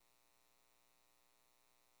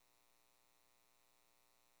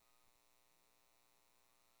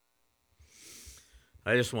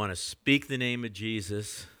I just want to speak the name of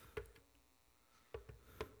Jesus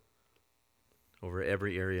over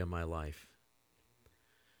every area of my life.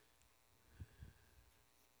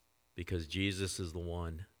 Because Jesus is the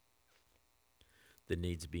one that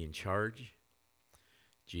needs to be in charge.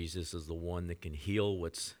 Jesus is the one that can heal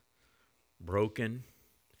what's broken,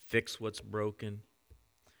 fix what's broken,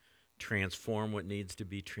 transform what needs to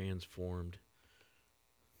be transformed.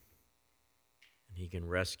 And he can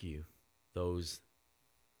rescue those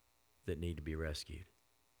that need to be rescued.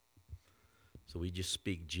 So we just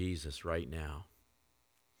speak Jesus right now.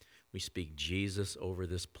 We speak Jesus over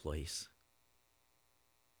this place.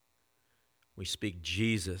 We speak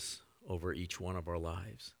Jesus over each one of our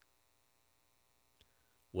lives.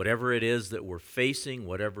 Whatever it is that we're facing,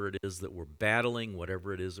 whatever it is that we're battling,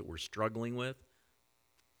 whatever it is that we're struggling with,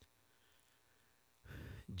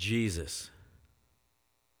 Jesus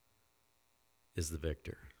is the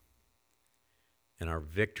victor. And our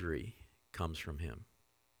victory comes from him.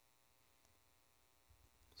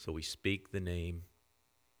 So we speak the name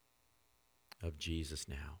of Jesus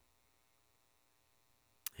now.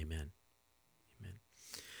 Amen. Amen.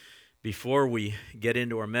 Before we get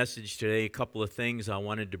into our message today, a couple of things I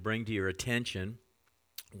wanted to bring to your attention.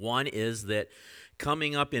 One is that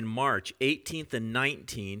coming up in March 18th and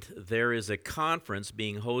 19th, there is a conference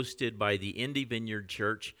being hosted by the Indy Vineyard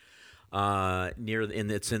Church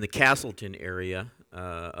it's in the Castleton area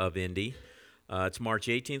of Indy. It's March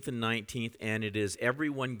 18th and 19th, and it is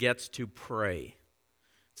Everyone Gets to Pray.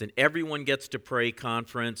 It's an Everyone Gets to Pray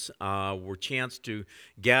conference. We're a chance to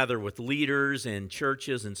gather with leaders and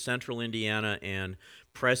churches in central Indiana and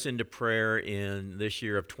press into prayer in this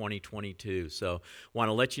year of 2022. So want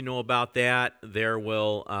to let you know about that. There's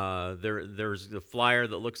the flyer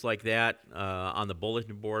that looks like that on the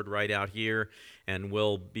bulletin board right out here, and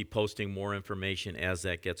we'll be posting more information as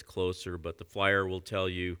that gets closer. But the flyer will tell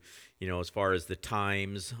you, as far as the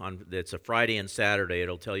times, it's a Friday and Saturday,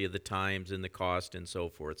 it'll tell you the times and the cost and so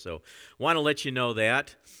forth. So want to let you know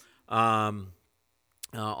that. Also,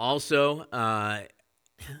 I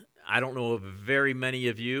don't know if very many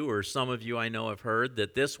of you, or some of you I know have heard,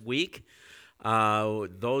 that this week,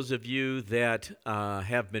 those of you that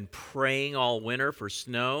have been praying all winter for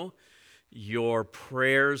snow, your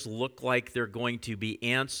prayers look like they're going to be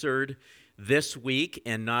answered this week,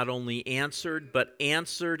 and not only answered, but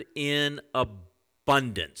answered in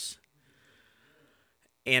abundance.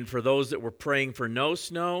 And for those that were praying for no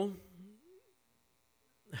snow,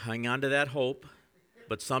 hang on to that hope,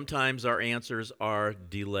 but sometimes our answers are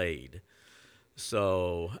delayed.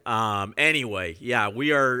 So anyway, yeah,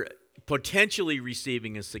 we are potentially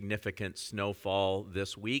receiving a significant snowfall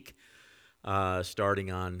this week,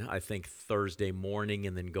 starting on, I think, Thursday morning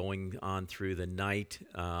and then going on through the night.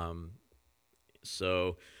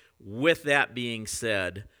 So with that being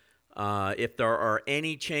said, if there are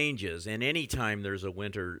any changes, and any time there's a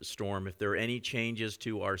winter storm, if there are any changes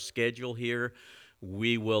to our schedule here,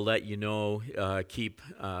 we will let you know.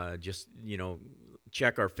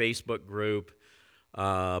 Check our Facebook group,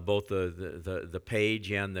 both the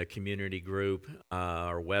page and the community group,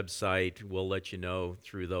 our website. We'll let you know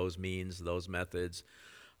through those means, those methods,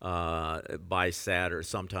 by Saturday,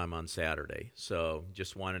 sometime on Saturday. So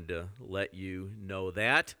just wanted to let you know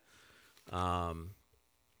that. Now,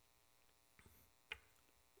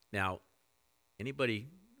 anybody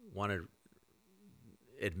want to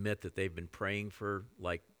admit that they've been praying for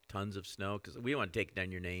like tons of snow? Because we want to take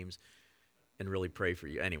down your names and really pray for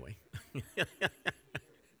you. Anyway.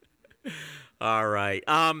 All right.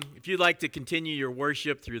 If you'd like to continue your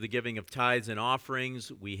worship through the giving of tithes and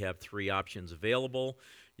offerings, we have 3 options available.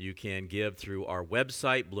 You can give through our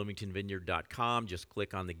website, bloomingtonvineyard.com. Just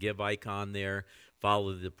click on the give icon there,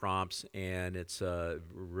 follow the prompts, and it's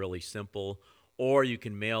really simple. Or you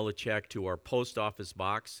can mail a check to our post office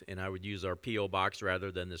box, and I would use our P.O. box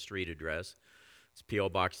rather than the street address. It's P.O.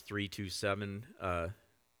 Box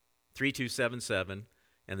 3277,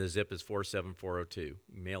 and the zip is 47402. You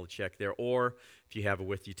can mail a check there, or if you have it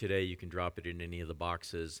with you today, you can drop it in any of the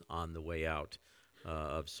boxes on the way out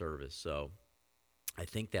of service. So I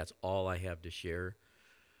think that's all I have to share.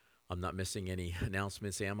 I'm not missing any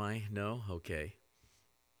announcements, am I? No? Okay.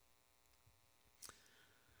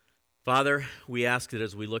 Father, we ask that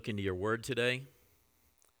as we look into your word today,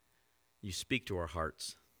 you speak to our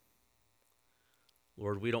hearts.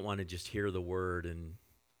 Lord, we don't want to just hear the word and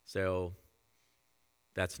say, oh,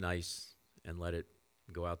 that's nice, and let it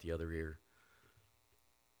go out the other ear.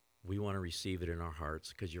 We want to receive it in our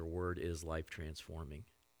hearts because your word is life transforming.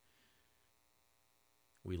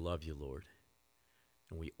 We love you, Lord,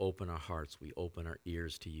 and we open our hearts, we open our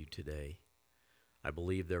ears to you today. I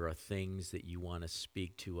believe there are things that you want to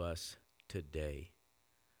speak to us today.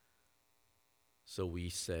 So we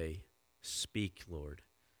say, speak, Lord.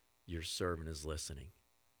 Your servant is listening.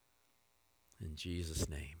 In Jesus'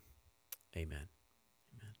 name, amen.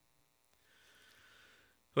 Amen.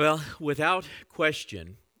 Well, without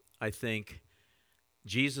question, I think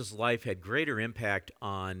Jesus' life had greater impact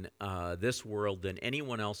on this world than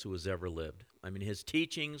anyone else who has ever lived. I mean, his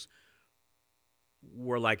teachings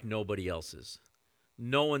were like nobody else's.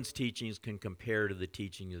 No one's teachings can compare to the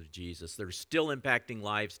teaching of Jesus. They're still impacting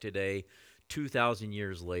lives today, 2,000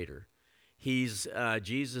 years later.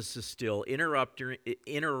 Jesus is still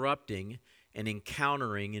interrupting and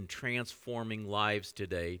encountering and transforming lives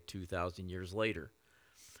today, 2,000 years later.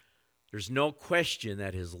 There's no question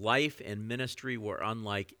that his life and ministry were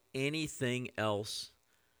unlike anything else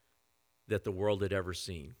that the world had ever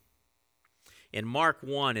seen. In Mark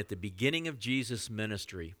 1, at the beginning of Jesus'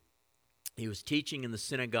 ministry, he was teaching in the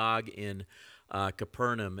synagogue in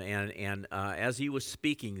Capernaum, and as he was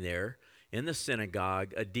speaking there in the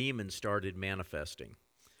synagogue, a demon started manifesting.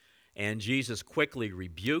 And Jesus quickly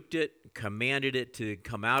rebuked it, commanded it to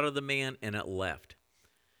come out of the man, and it left.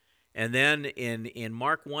 And then in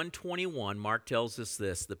Mark 1:21, Mark tells us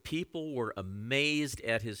this: the people were amazed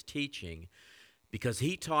at his teaching because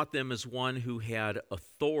he taught them as one who had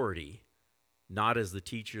authority, not as the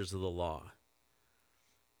teachers of the law.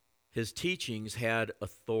 His teachings had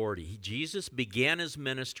authority. Jesus began his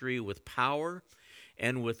ministry with power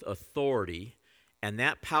and with authority, and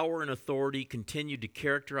that power and authority continued to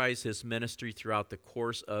characterize his ministry throughout the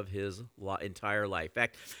course of his entire life. In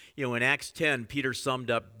fact, in Acts 10, Peter summed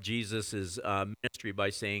up Jesus' ministry by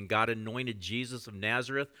saying, God anointed Jesus of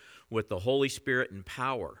Nazareth with the Holy Spirit and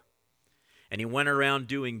power. And he went around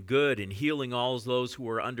doing good and healing all those who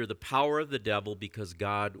were under the power of the devil because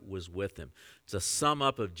God was with him. It's a sum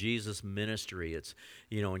up of Jesus' ministry. It's,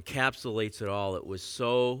 encapsulates it all. It was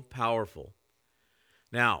so powerful.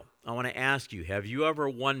 Now, I want to ask you, have you ever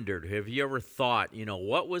wondered, have you ever thought,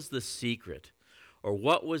 what was the secret or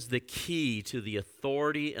what was the key to the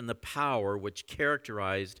authority and the power which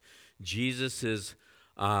characterized Jesus'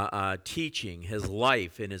 teaching, his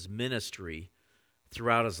life, and his ministry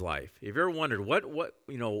throughout his life? Have you ever wondered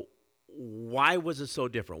why was it so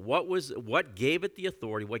different? What gave it the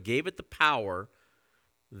authority? What gave it the power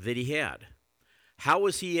that he had? How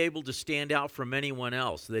was he able to stand out from anyone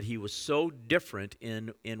else, that he was so different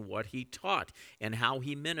in what he taught and how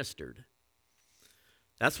he ministered?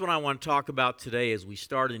 That's what I want to talk about today as we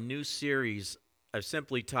start a new series I've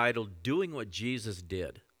simply titled Doing What Jesus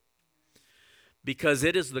Did. Because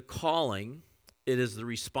it is the calling, it is the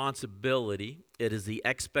responsibility, it is the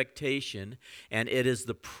expectation, and it is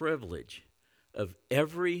the privilege of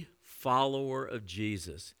every follower of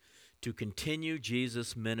Jesus to continue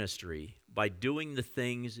Jesus' ministry by doing the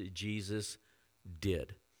things Jesus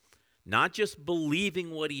did. Not just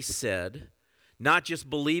believing what he said, not just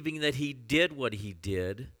believing that he did what he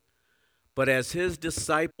did, but as his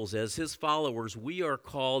disciples, as his followers, we are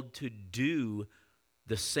called to do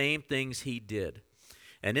the same things he did.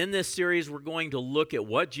 And in this series, we're going to look at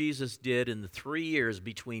what Jesus did in the 3 years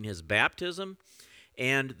between his baptism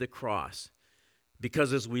and the cross.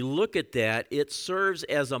 Because as we look at that, it serves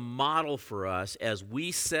as a model for us as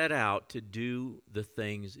we set out to do the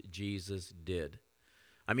things Jesus did.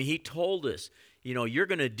 I mean, he told us, you're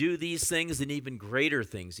going to do these things and even greater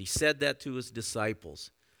things. He said that to his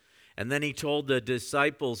disciples. And then he told the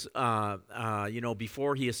disciples,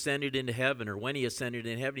 before he ascended into heaven, or when he ascended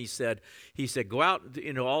into heaven, he said, go out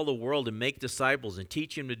into all the world and make disciples and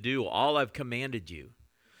teach them to do all I've commanded you.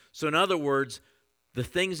 So in other words, the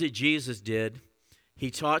things that Jesus did, he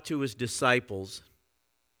taught to his disciples,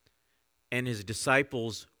 and his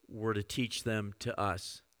disciples were to teach them to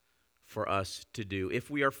us, for us to do. If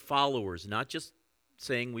we are followers, not just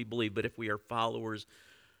saying we believe, but if we are followers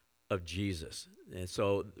of Jesus. And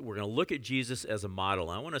so we're going to look at Jesus as a model.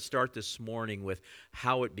 I want to start this morning with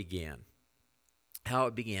how it began. How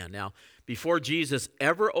it began. Now, before Jesus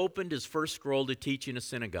ever opened his first scroll to teach in a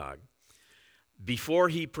synagogue, before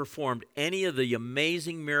he performed any of the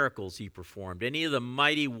amazing miracles he performed, any of the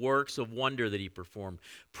mighty works of wonder that he performed,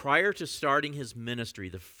 prior to starting his ministry,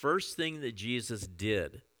 the first thing that Jesus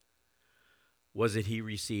did was that he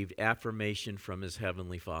received affirmation from his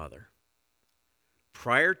heavenly Father.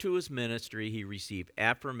 Prior to his ministry, he received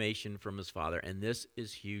affirmation from his Father, and this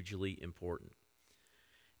is hugely important.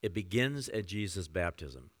 It begins at Jesus'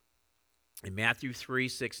 baptism. In Matthew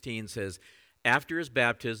 3:16 says, after his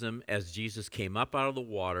baptism, as Jesus came up out of the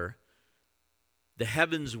water, the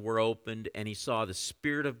heavens were opened, and he saw the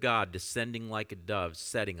Spirit of God descending like a dove,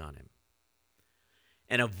 setting on him.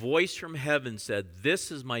 And a voice from heaven said,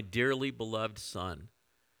 "This is my dearly beloved Son,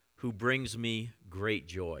 who brings me great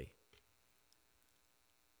joy."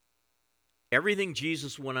 Everything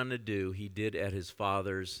Jesus went on to do, he did at his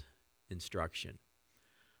Father's instruction.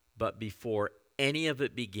 But before any of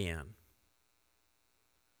it began,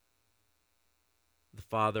 the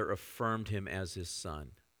Father affirmed him as his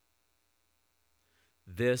Son.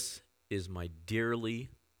 "This is my dearly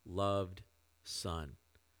loved Son,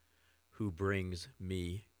 who brings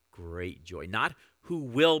me great joy." Not who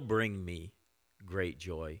will bring me great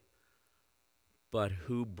joy, but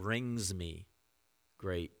who brings me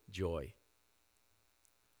great joy.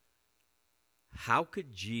 How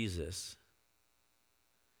could Jesus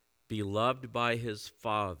be loved by his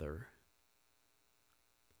Father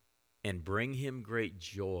and bring him great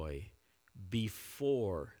joy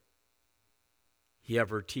before he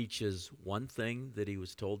ever teaches one thing that he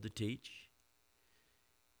was told to teach?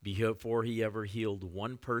 Before he ever healed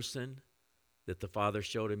one person that the Father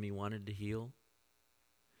showed him he wanted to heal?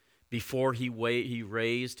 Before he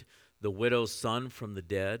raised the widow's son from the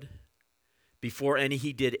dead? Before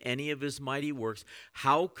he did any of his mighty works,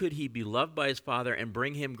 how could he be loved by his Father and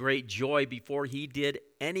bring him great joy before he did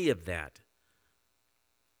any of that?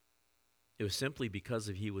 It was simply because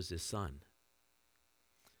he was his Son.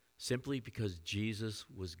 Simply because Jesus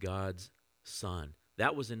was God's Son.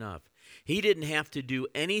 That was enough. He didn't have to do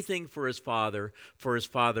anything for his Father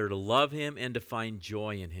to love him and to find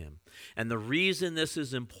joy in him. And the reason this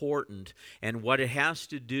is important and what it has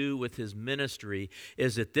to do with his ministry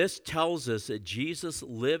is that this tells us that Jesus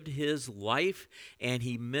lived his life and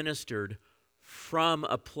he ministered from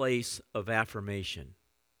a place of affirmation.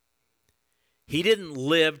 He didn't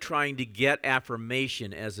live trying to get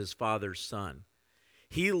affirmation as his Father's Son.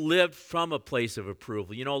 He lived from a place of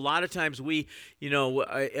approval. You know, a lot of times we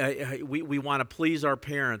want to please our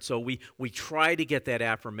parents, so we try to get that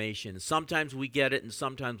affirmation. Sometimes we get it and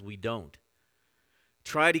sometimes we don't.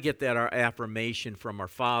 Try to get that affirmation from our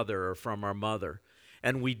father or from our mother.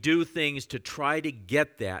 And we do things to try to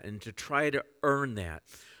get that and to try to earn that.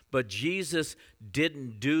 But Jesus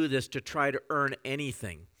didn't do this to try to earn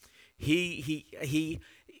anything. He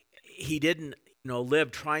didn't live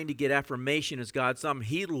trying to get affirmation as God's Son.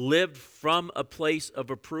 He lived from a place of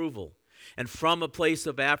approval and from a place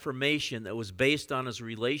of affirmation that was based on his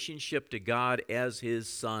relationship to God as his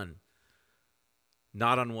Son,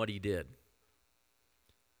 not on what he did.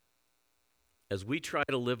 As we try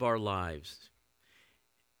to live our lives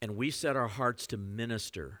and we set our hearts to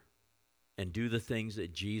minister and do the things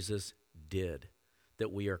that Jesus did,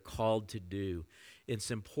 that we are called to do, it's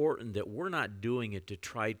important that we're not doing it to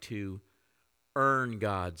try to earn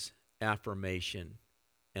God's affirmation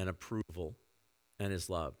and approval and his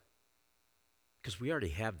love. Because we already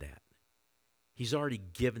have that. He's already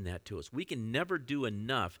given that to us. We can never do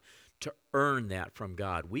enough to earn that from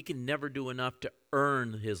God. We can never do enough to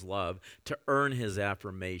earn his love, to earn his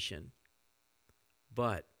affirmation.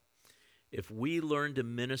 But if we learn to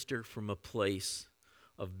minister from a place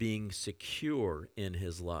of being secure in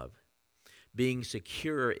his love, being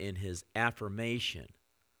secure in his affirmation,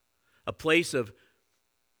 a place of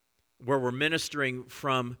where we're ministering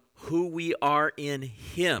from who we are in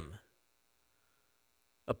him,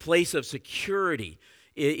 a place of security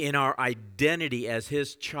in our identity as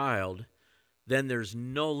his child, then there's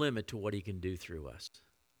no limit to what he can do through us.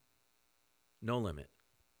 No limit.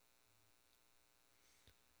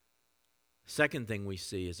 Second thing we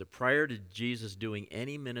see is that prior to Jesus doing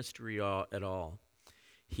any ministry at all,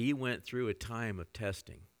 he went through a time of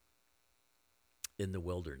testing in the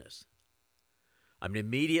wilderness.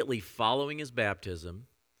 Immediately following his baptism,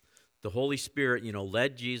 the Holy Spirit,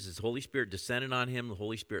 led Jesus. The Holy Spirit descended on him. The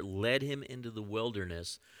Holy Spirit led him into the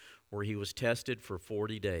wilderness where he was tested for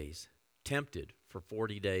 40 days, tempted for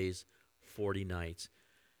 40 days, 40 nights,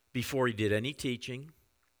 before he did any teaching,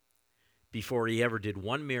 before he ever did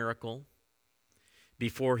one miracle,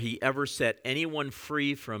 before he ever set anyone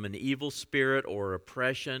free from an evil spirit or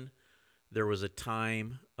oppression. There was a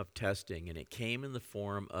time of testing, and it came in the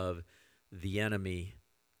form of the enemy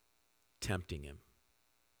tempting him.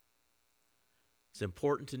 It's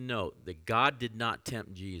important to note that God did not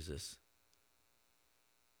tempt Jesus.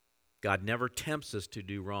 God never tempts us to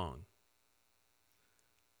do wrong.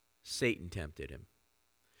 Satan tempted him.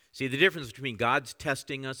 See, the difference between God's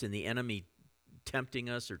testing us and the enemy tempting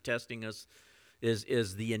us or testing us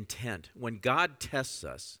is the intent. When God tests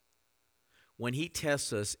us, when he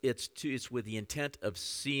tests us, it's with the intent of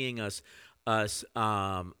seeing us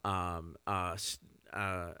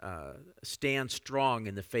stand strong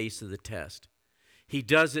in the face of the test. He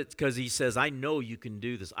does it because he says, I know you can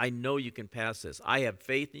do this. I know you can pass this. I have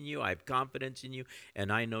faith in you. I have confidence in you.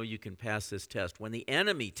 And I know you can pass this test. When the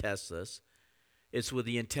enemy tests us, it's with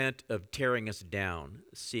the intent of tearing us down,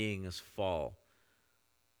 seeing us fall.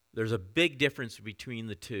 There's a big difference between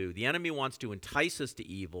the two. The enemy wants to entice us to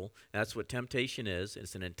evil. That's what temptation is.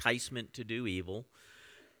 It's an enticement to do evil,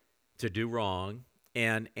 to do wrong.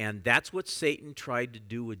 And that's what Satan tried to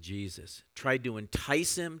do with Jesus. Tried to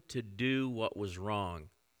entice him to do what was wrong.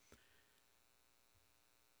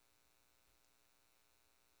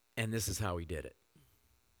 And this is how he did it.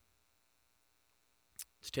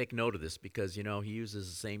 Let's take note of this because, he uses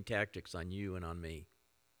the same tactics on you and on me.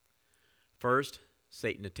 First,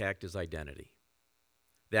 Satan attacked his identity,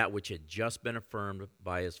 that which had just been affirmed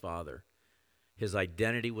by his Father. His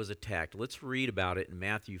identity was attacked. Let's read about it in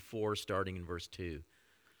Matthew 4, starting in verse 2.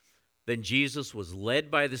 Then Jesus was led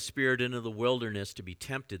by the Spirit into the wilderness to be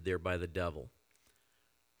tempted there by the devil.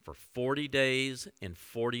 For 40 days and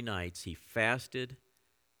 40 nights he fasted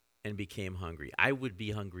and became hungry. I would be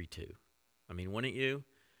hungry too. Wouldn't you?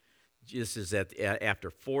 This is after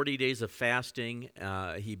 40 days of fasting,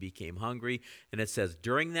 he became hungry. And it says,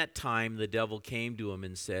 during that time, the devil came to him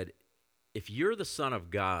and said, if you're the Son of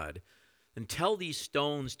God, then tell these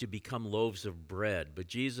stones to become loaves of bread. But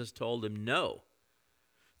Jesus told him, no.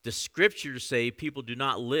 The Scriptures say people do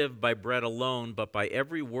not live by bread alone, but by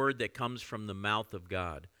every word that comes from the mouth of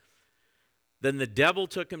God. Then the devil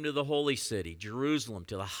took him to the holy city, Jerusalem,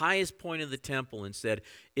 to the highest point of the temple, and said,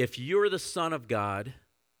 if you're the Son of God,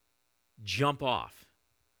 jump off.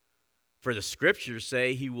 For the Scriptures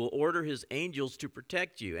say he will order his angels to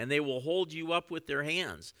protect you, and they will hold you up with their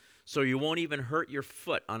hands, so you won't even hurt your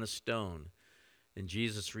foot on a stone. And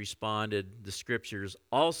Jesus responded, the Scriptures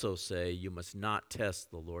also say you must not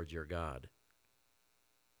test the Lord your God.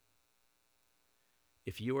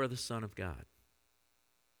 If you are the Son of God,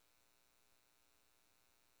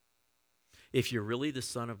 if you're really the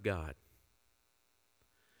Son of God,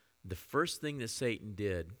 the first thing that Satan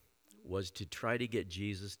did was to try to get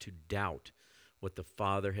Jesus to doubt what the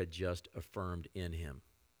Father had just affirmed in him,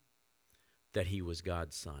 that he was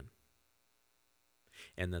God's Son,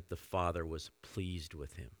 and that the Father was pleased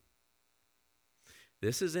with him.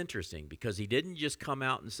 This is interesting because he didn't just come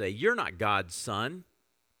out and say, you're not God's Son.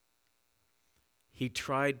 He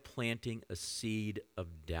tried planting a seed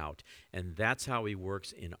of doubt, and that's how he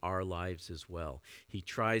works in our lives as well. He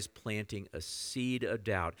tries planting a seed of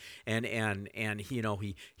doubt, and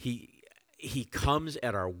he comes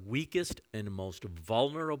at our weakest and most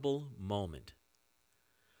vulnerable moment.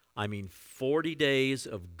 40 days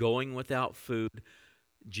of going without food,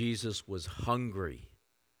 Jesus was hungry.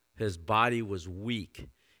 His body was weak.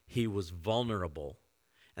 He was vulnerable.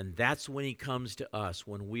 And that's when he comes to us,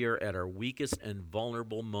 when we are at our weakest and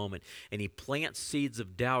vulnerable moment. And he plants seeds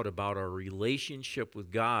of doubt about our relationship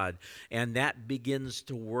with God, and that begins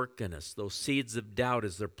to work in us. Those seeds of doubt,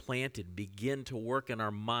 as they're planted, begin to work in our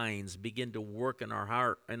minds, begin to work in our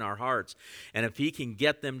hearts. And if he can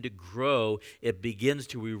get them to grow, it begins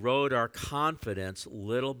to erode our confidence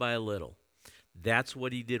little by little. That's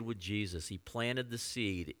what he did with Jesus. He planted the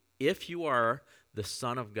seed. If you are the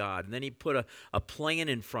Son of God. And then he put a plan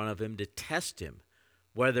in front of him to test him,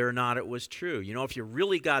 whether or not it was true. If you're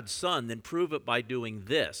really God's Son, then prove it by doing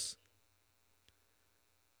this.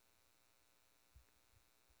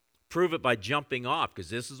 Prove it by jumping off, because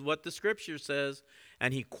this is what the Scripture says.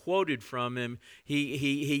 And he quoted from him. He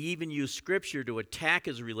even used Scripture to attack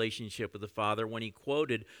his relationship with the Father when he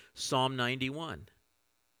quoted Psalm 91.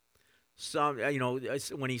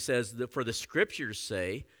 When he says, for the Scriptures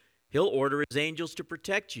say, he'll order his angels to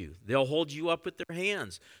protect you. They'll hold you up with their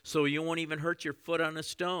hands so you won't even hurt your foot on a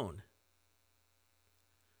stone.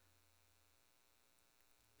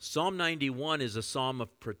 Psalm 91 is a psalm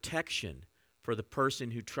of protection for the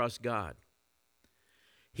person who trusts God.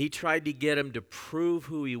 He tried to get him to prove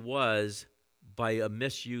who he was by a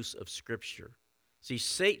misuse of Scripture. See,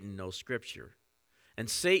 Satan knows Scripture, and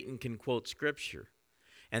Satan can quote Scripture.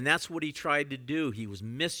 And that's what he tried to do. He was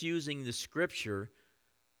misusing the Scripture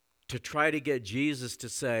to try to get Jesus to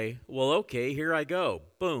say, well, okay, here I go.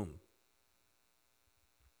 Boom.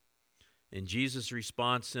 And Jesus'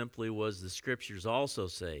 response simply was, the Scriptures also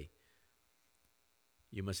say,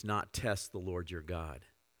 you must not test the Lord your God.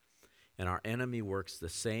 And our enemy works the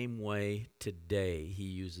same way today. He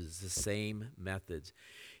uses the same methods.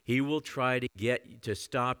 He will try to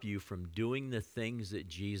stop you from doing the things that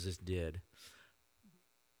Jesus did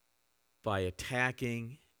by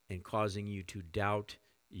attacking and causing you to doubt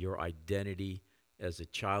your identity as a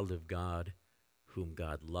child of God, whom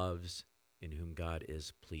God loves and whom God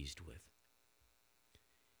is pleased with.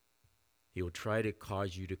 He will try to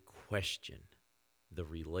cause you to question the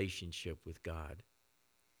relationship with God.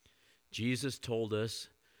 Jesus told us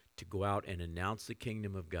to go out and announce the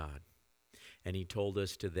kingdom of God. And he told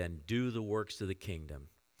us to then do the works of the kingdom.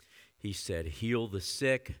 He said, heal the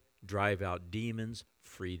sick, drive out demons,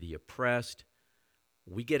 free the oppressed.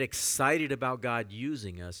 We get excited about God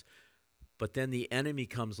using us, but then the enemy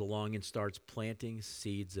comes along and starts planting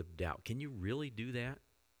seeds of doubt. Can you really do that?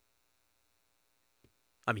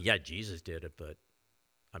 I mean, yeah, Jesus did it, but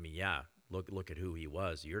I mean, yeah, look at who he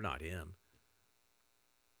was. You're not him.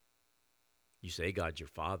 You say God's your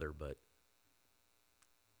father, but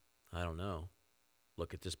I don't know.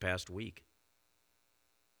 Look at this past week.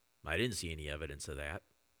 I didn't see any evidence of that.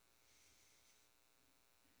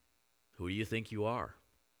 Who do you think you are?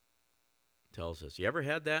 Tells us. You ever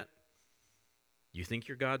had that? You think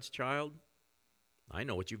you're God's child? I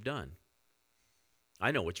know what you've done.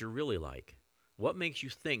 I know what you're really like. What makes you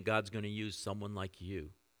think God's going to use someone like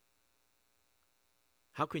you?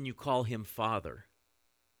 How can you call him Father?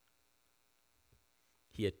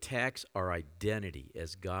 He attacks our identity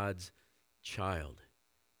as God's child.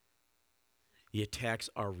 He attacks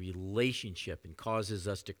our relationship and causes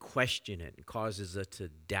us to question it and causes us to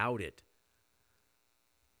doubt it.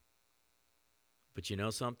 But you know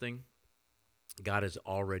something? God has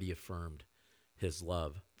already affirmed his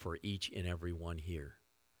love for each and every one here.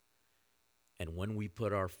 And when we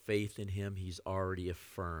put our faith in him, he's already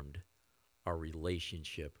affirmed our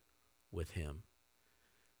relationship with him.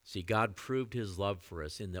 See, God proved his love for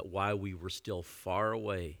us in that while we were still far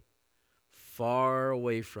away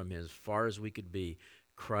from him, as far as we could be,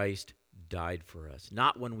 Christ died for us.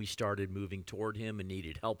 Not when we started moving toward him and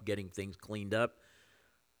needed help getting things cleaned up,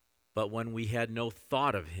 but when we had no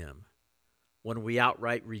thought of him, when we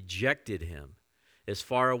outright rejected him, as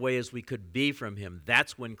far away as we could be from him,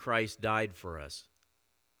 that's when Christ died for us.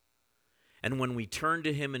 And when we turn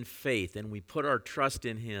to him in faith and we put our trust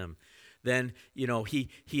in him, then,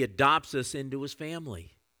 he adopts us into his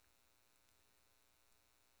family.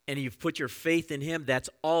 And you've put your faith in him, that's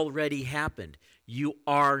already happened. You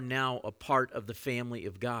are now a part of the family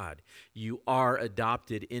of God. You are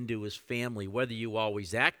adopted into his family, whether you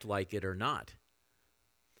always act like it or not.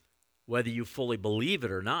 Whether you fully believe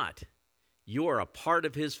it or not. You are a part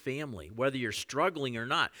of his family, whether you're struggling or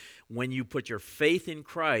not. When you put your faith in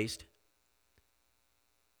Christ,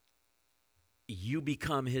 you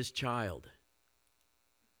become his child.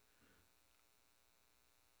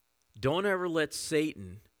 Don't ever let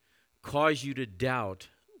Satan cause you to doubt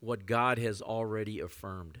what God has already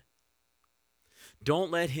affirmed.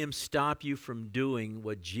 Don't let him stop you from doing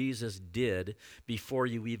what Jesus did before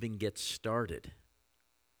you even get started.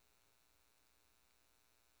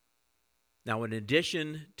 Now, in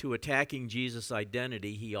addition to attacking Jesus'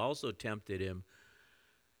 identity, he also tempted him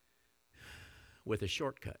with a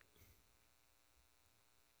shortcut.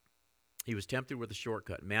 He was tempted with a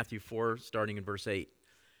shortcut. Matthew 4, starting in verse 8.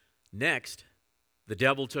 Next, the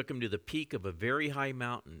devil took him to the peak of a very high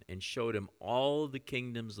mountain and showed him all the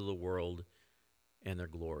kingdoms of the world and their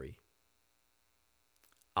glory.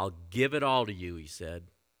 I'll give it all to you, he said,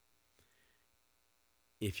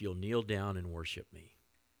 if you'll kneel down and worship me.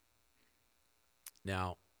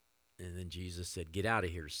 Now, and then Jesus said, get out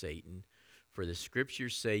of here, Satan, for the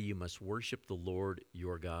scriptures say you must worship the Lord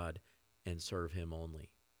your God and serve him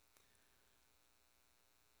only.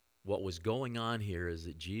 What was going on here is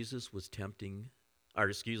that Satan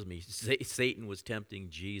was tempting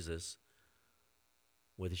Jesus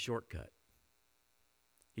with a shortcut.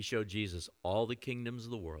 He showed Jesus all the kingdoms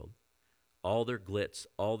of the world, all their glitz,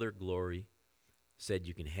 all their glory, said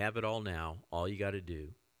you can have it all now. All you got to do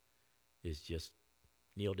is just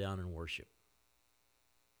kneel down and worship.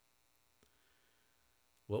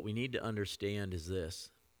 What we need to understand is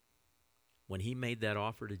this. When he made that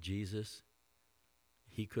offer to Jesus,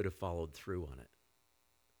 he could have followed through on it.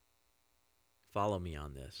 Follow me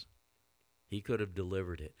on this. He could have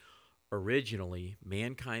delivered it. Originally,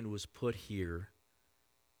 mankind was put here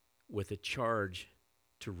with a charge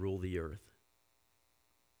to rule the earth.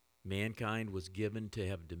 Mankind was given to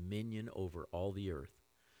have dominion over all the earth.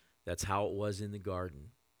 That's how it was in the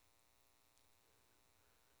garden.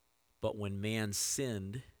 But when man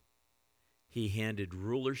sinned, he handed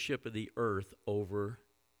rulership of the earth over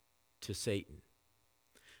to Satan.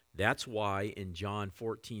 That's why in John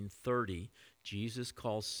 14:30, Jesus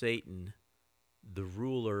calls Satan the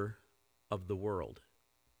ruler of the world.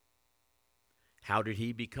 How did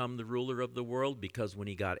he become the ruler of the world? Because when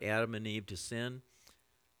he got Adam and Eve to sin,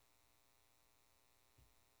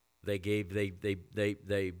 they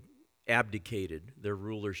abdicated their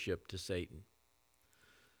rulership to Satan.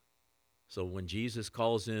 So when Jesus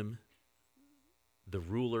calls him the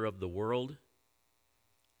ruler of the world,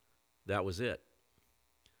 that was it.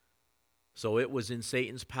 So it was in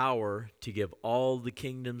Satan's power to give all the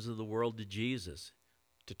kingdoms of the world to Jesus,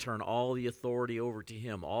 to turn all the authority over to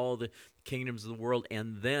him, all the kingdoms of the world.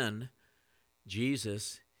 And then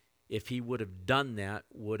Jesus, if he would have done that,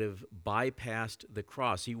 would have bypassed the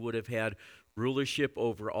cross. He would have had rulership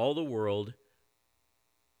over all the world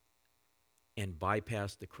and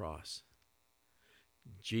bypassed the cross.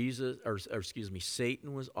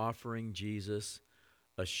 Satan was offering Jesus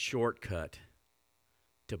a shortcut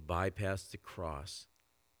to bypass the cross.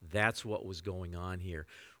 That's what was going on here.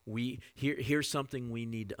 Here's something we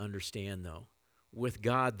need to understand, though. With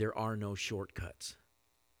God, there are no shortcuts.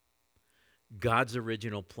 God's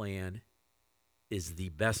original plan is the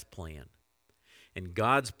best plan. And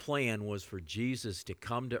God's plan was for Jesus to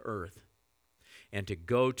come to earth and to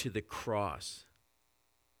go to the cross.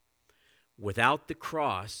 Without the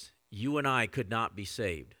cross, you and I could not be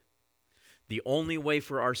saved. The only way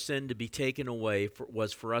for our sin to be taken away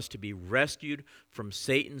was for us to be rescued from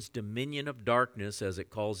Satan's dominion of darkness, as it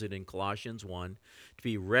calls it in Colossians 1, to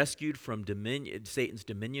be rescued from Satan's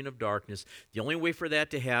dominion of darkness. The only way for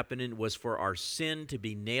that to happen was for our sin to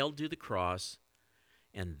be nailed to the cross,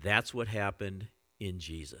 and that's what happened in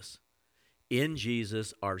Jesus. In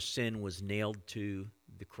Jesus, our sin was nailed to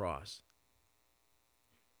the cross.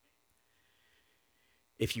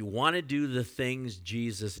 If you want to do the things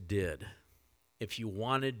Jesus did, if you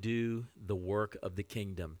want to do the work of the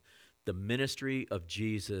kingdom, the ministry of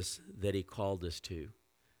Jesus that he called us to,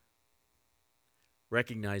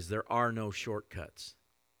 recognize there are no shortcuts.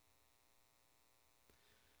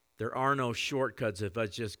 There are no shortcuts of us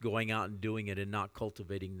just going out and doing it and not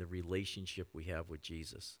cultivating the relationship we have with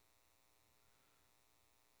Jesus.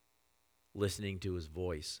 Listening to his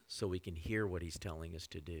voice so we can hear what he's telling us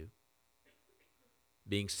to do.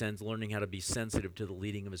 Learning how to be sensitive to the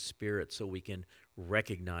leading of his Spirit so we can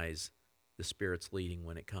recognize the Spirit's leading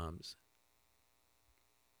when it comes.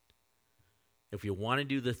 If you want to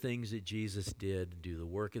do the things that Jesus did, do the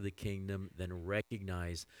work of the kingdom, then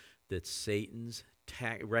recognize Satan's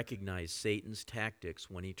tactics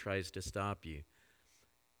when he tries to stop you,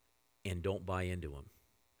 and don't buy into him.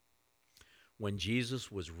 When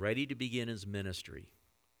Jesus was ready to begin his ministry,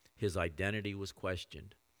 his identity was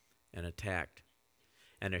questioned and attacked.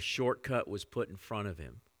 And a shortcut was put in front of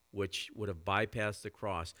him, which would have bypassed the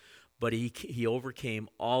cross. But he overcame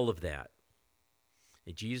all of that.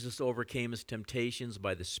 And Jesus overcame his temptations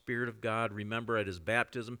by the Spirit of God. Remember, at his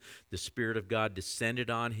baptism, the Spirit of God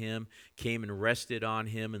descended on him, came and rested on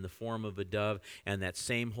him in the form of a dove, and that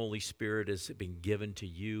same Holy Spirit has been given to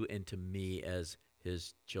you and to me as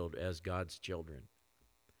his children, as God's children.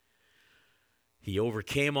 He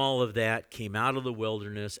overcame all of that, came out of the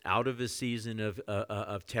wilderness, out of his season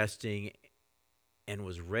of testing, and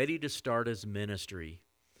was ready to start his ministry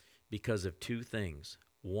because of two things.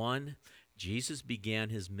 One, Jesus began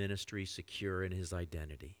his ministry secure in his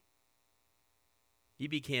identity. He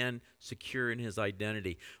began secure in his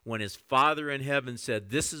identity. When his Father in heaven said,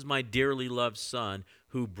 "This is my dearly loved Son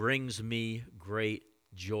who brings me great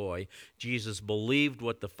joy," Jesus believed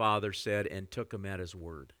what the Father said and took him at his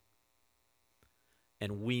word.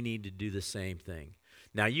 And we need to do the same thing.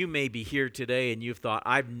 Now, you may be here today and you've thought,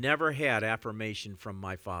 I've never had affirmation from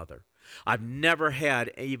my Father. I've never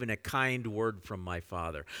had even a kind word from my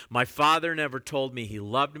Father. My Father never told me he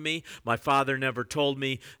loved me. My Father never told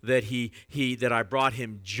me that that I brought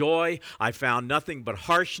him joy. I found nothing but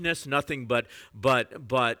harshness, nothing but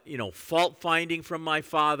fault finding from my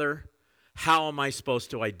Father. How am I supposed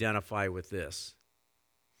to identify with this?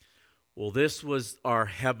 Well, this was our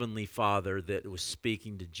Heavenly Father that was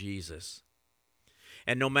speaking to Jesus.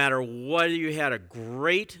 And no matter whether you had a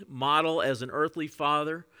great model as an earthly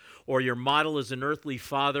father or your model as an earthly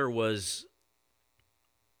father was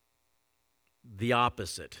the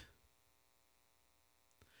opposite,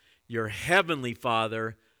 your Heavenly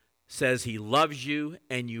Father says he loves you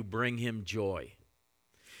and you bring him joy.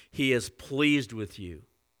 He is pleased with you.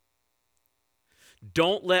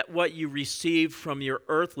 Don't let what you received from your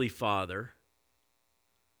earthly father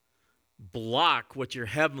block what your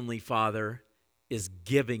Heavenly Father is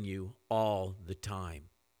giving you all the time.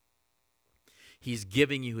 He's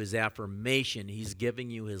giving you his affirmation. He's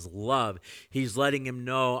giving you his love. He's letting him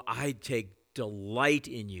know, I take delight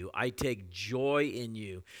in you. I take joy in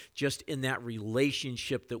you, just in that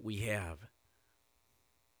relationship that we have.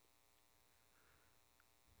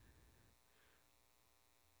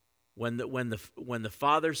 When the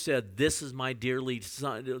Father said, "This is my dearly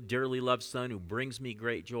loved Son who brings me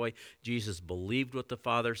great joy," Jesus believed what the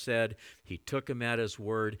Father said. He took him at his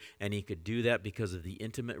word, and he could do that because of the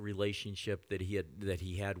intimate relationship that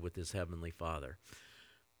he had with his heavenly Father.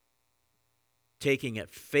 Taking at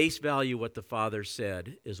face value what the Father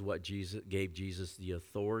said is what gave Jesus the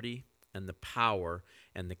authority and the power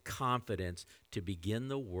and the confidence to begin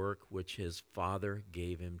the work which his Father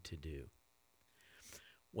gave him to do.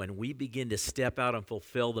 When we begin to step out and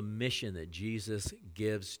fulfill the mission that Jesus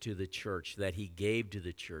gives to the church, that he gave to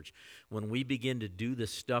the church, when we begin to do the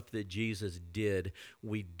stuff that Jesus did,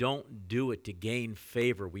 we don't do it to gain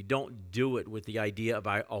favor. We don't do it with the idea of,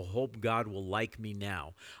 I hope God will like me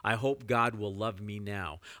now. I hope God will love me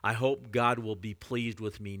now. I hope God will be pleased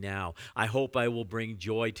with me now. I hope I will bring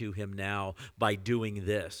joy to him now by doing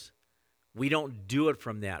this. We don't do it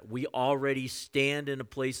from that. We already stand in a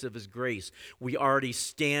place of his grace. We already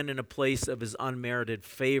stand in a place of his unmerited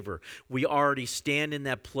favor. We already stand in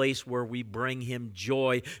that place where we bring him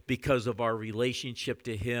joy because of our relationship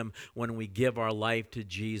to him when we give our life to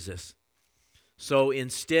Jesus. So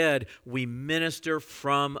instead, we minister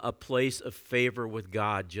from a place of favor with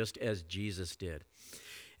God, just as Jesus did.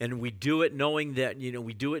 And we do it knowing that,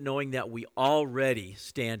 we already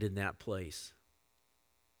stand in that place.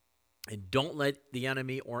 And don't let the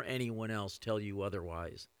enemy or anyone else tell you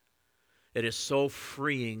otherwise. It is so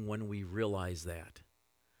freeing when we realize that.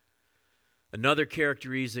 Another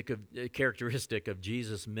characteristic of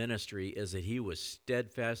Jesus' ministry is that he was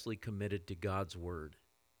steadfastly committed to God's word.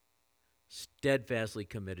 Steadfastly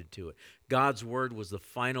committed to it. God's word was the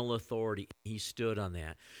final authority. He stood on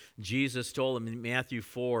that. Jesus told him in Matthew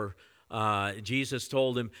 4, Jesus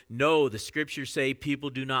told him, "No, the scriptures say people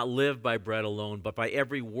do not live by bread alone, but by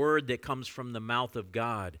every word that comes from the mouth of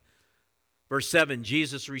God." Verse 7,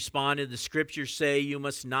 Jesus responded, "The scriptures say you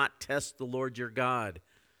must not test the Lord your God."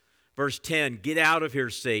 Verse 10, "Get out of here,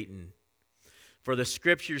 Satan. For the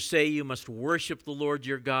scriptures say you must worship the Lord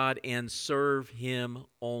your God and serve him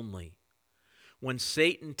only." When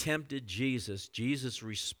Satan tempted Jesus, Jesus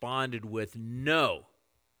responded with no.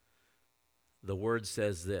 The word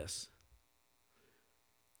says this,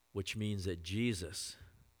 which means that Jesus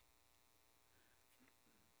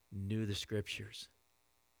knew the scriptures.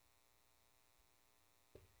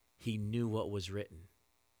 He knew what was written.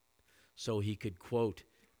 So he could quote,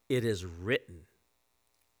 "It is written."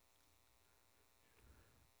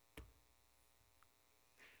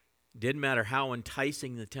 Didn't matter how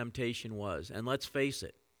enticing the temptation was. And let's face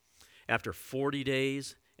it, after 40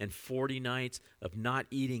 days and 40 nights of not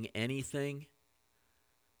eating anything,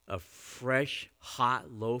 a fresh, hot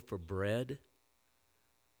loaf of bread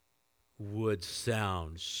would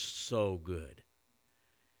sound so good.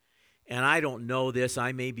 And I don't know this.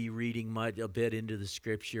 I may be reading a bit into the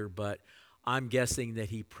scripture, but I'm guessing that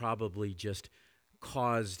he probably just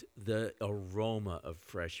caused the aroma of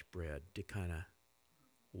fresh bread to kind of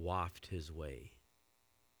waft his way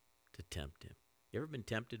to tempt him. You ever been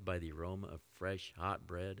tempted by the aroma of fresh, hot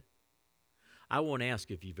bread? I won't ask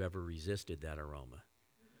if you've ever resisted that aroma,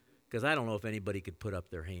 because I don't know if anybody could put up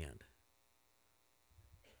their hand.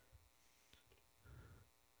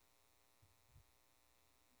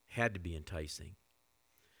 Had to be enticing.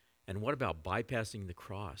 And what about bypassing the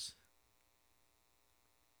cross?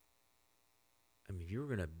 I mean, if you were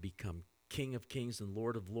going to become King of Kings and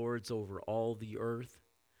Lord of Lords over all the earth,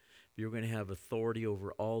 if you were going to have authority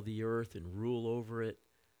over all the earth and rule over it,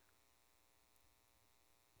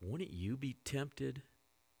 wouldn't you be tempted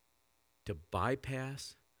to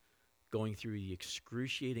bypass going through the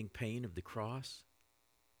excruciating pain of the cross?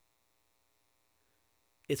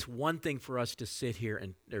 It's one thing for us to sit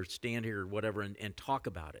here or stand here or whatever and talk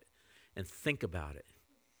about it and think about it.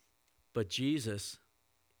 But Jesus,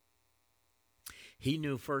 he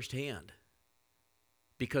knew firsthand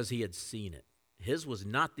because he had seen it. His was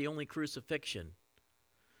not the only crucifixion.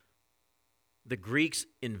 The Greeks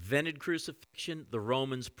invented crucifixion. The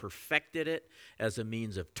Romans perfected it as a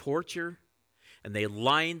means of torture. And they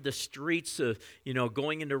lined the streets of,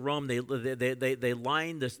 going into Rome. They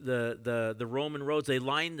lined the Roman roads. They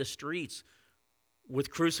lined the streets with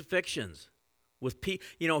crucifixions. With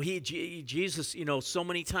Jesus, so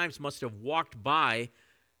many times must have walked by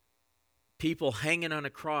people hanging on a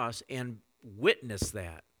cross and witnessed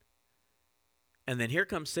that. And then here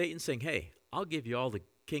comes Satan saying, "Hey, I'll give you all the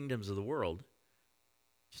kingdoms of the world.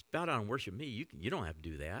 Just bow down and worship me. You don't have to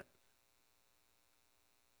do that."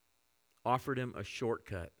 Offered him a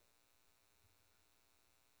shortcut.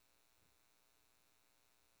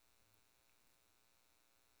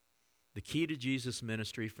 The key to Jesus'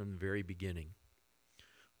 ministry from the very beginning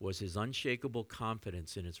was his unshakable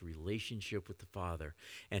confidence in his relationship with the Father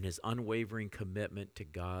and his unwavering commitment to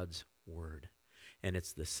God's word. And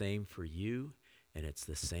it's the same for you, and it's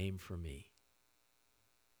the same for me.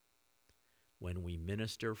 When we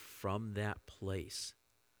minister from that place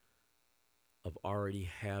of already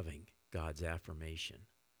having God's affirmation,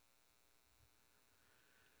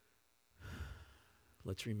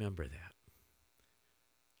 let's remember that.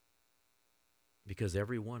 Because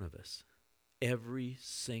every one of us, every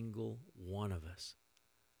single one of us,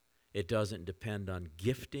 it doesn't depend on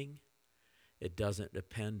gifting. It doesn't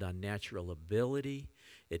depend on natural ability.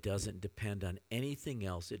 It doesn't depend on anything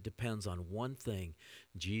else. It depends on one thing.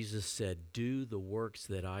 Jesus said, "Do the works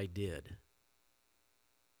that I did."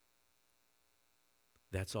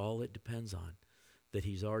 That's all it depends on. That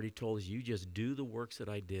he's already told us, you just do the works that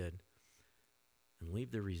I did and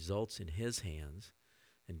leave the results in his hands,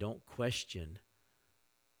 and don't question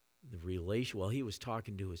the relation. Well, he was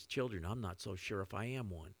talking to his children. I'm not so sure if I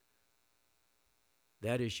am one.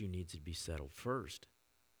 That issue needs to be settled first.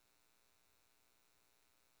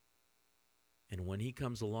 And when he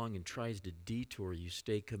comes along and tries to detour you,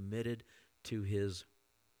 stay committed to his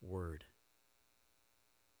word.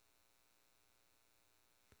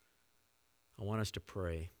 I want us to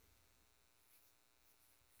pray.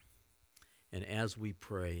 And as we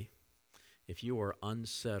pray, if you are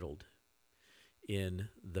unsettled in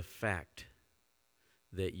the fact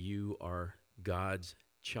that you are God's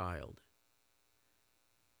child,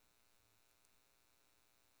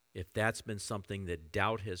 if that's been something that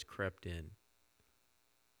doubt has crept in,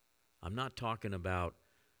 I'm not talking about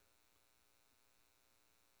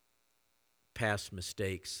past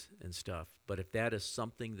mistakes and stuff, but if that is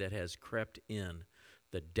something that has crept in,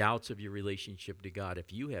 the doubts of your relationship to God,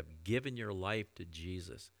 if you have given your life to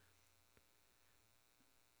Jesus,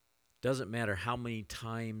 doesn't matter how many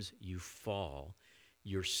times you fall,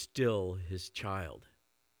 you're still his child.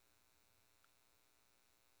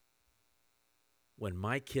 When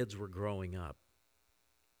my kids were growing up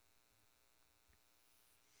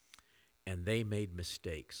and they made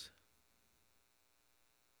mistakes,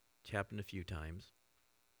 which happened a few times,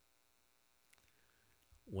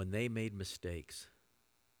 when they made mistakes,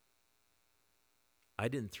 I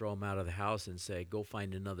didn't throw them out of the house and say, "Go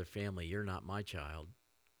find another family, you're not my child."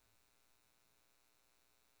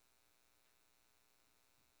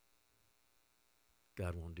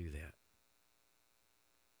 God won't do that.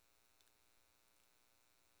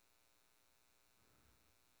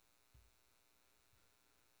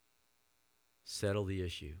 Settle the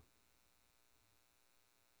issue.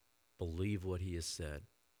 Believe what he has said.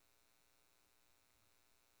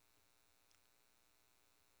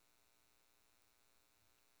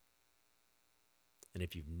 And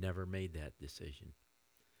if you've never made that decision,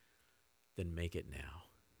 then make it now.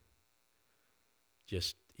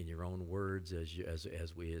 Just in your own words,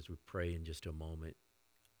 as we pray in just a moment,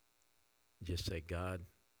 just say, "God,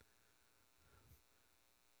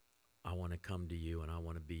 I want to come to you and I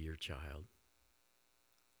want to be your child.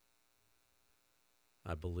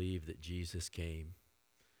 I believe that Jesus came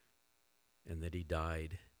and that he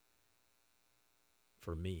died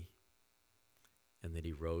for me and that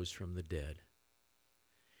he rose from the dead.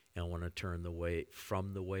 And I want to turn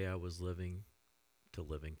from the way I was living to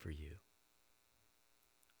living for you."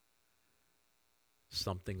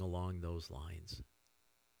 Something along those lines.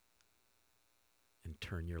 And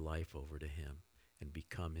turn your life over to him and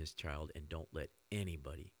become his child, and don't let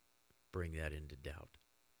anybody bring that into doubt.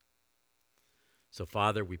 So,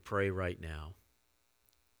 Father, we pray right now,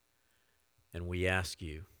 and we ask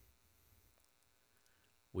you,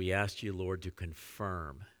 Lord, to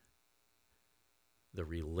confirm the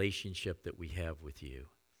relationship that we have with you.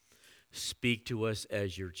 Speak to us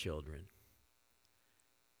as your children,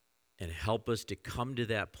 and help us to come to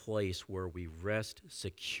that place where we rest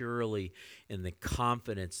securely in the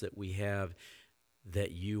confidence that we have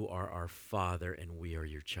that you are our Father and we are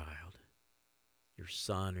your child, your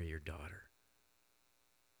son or your daughter.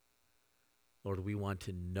 Lord, we want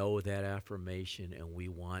to know that affirmation, and we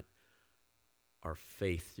want our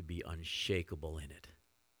faith to be unshakable in it.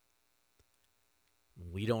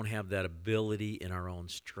 We don't have that ability in our own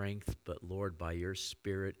strength, but Lord, by your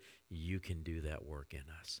Spirit, you can do that work in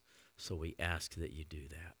us. So we ask that you do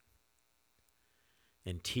that.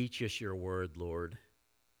 And teach us your word, Lord,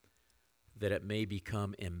 that it may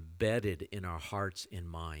become embedded in our hearts and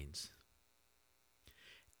minds.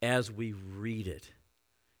 As we read it,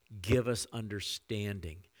 give us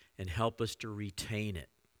understanding and help us to retain it.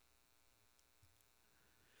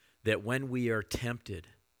 That when we are tempted,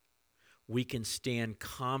 we can stand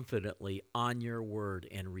confidently on your word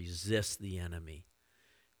and resist the enemy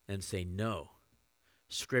and say, "No,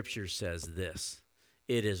 Scripture says this.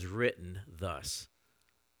 It is written thus.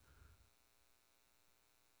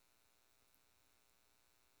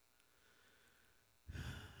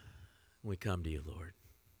 We come to you, Lord.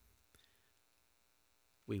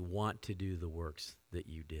 We want to do the works that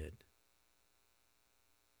you did.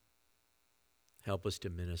 Help us to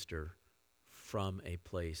minister from a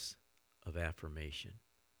place of affirmation,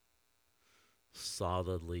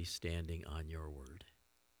 solidly standing on your word.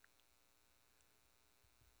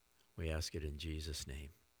 We ask it in Jesus' name.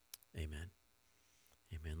 Amen.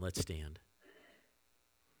 Amen. Let's stand.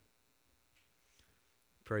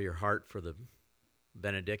 Pray your heart for the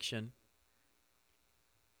benediction.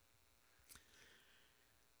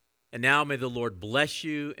 And now may the Lord bless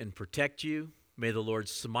you and protect you. May the Lord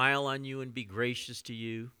smile on you and be gracious to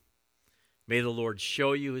you. May the Lord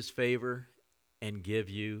show you his favor and give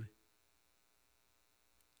you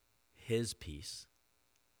his peace.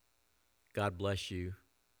 God bless you.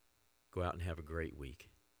 Go out and have a great week.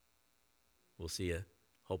 We'll see you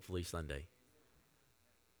hopefully Sunday.